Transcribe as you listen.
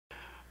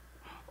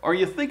Are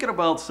you thinking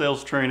about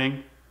sales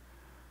training?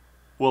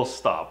 Well,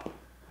 stop.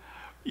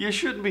 You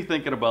shouldn't be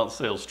thinking about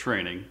sales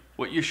training.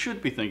 What you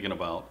should be thinking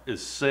about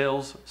is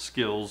sales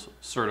skills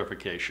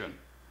certification.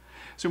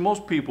 So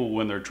most people,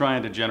 when they're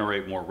trying to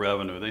generate more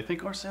revenue, they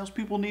think our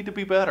salespeople need to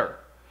be better.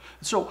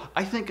 So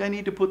I think I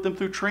need to put them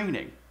through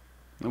training.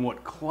 And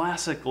what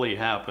classically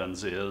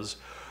happens is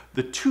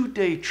the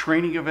 2-day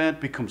training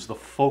event becomes the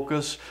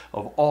focus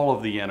of all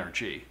of the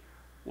energy,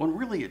 when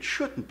really it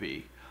shouldn't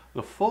be.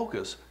 The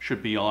focus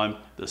should be on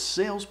the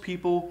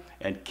salespeople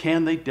and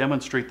can they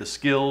demonstrate the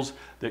skills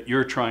that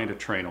you're trying to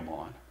train them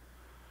on.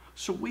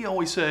 So we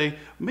always say,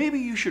 maybe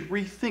you should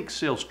rethink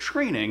sales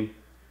training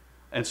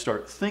and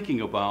start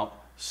thinking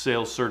about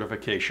sales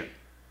certification.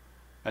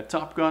 At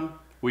Top Gun,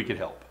 we could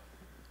help.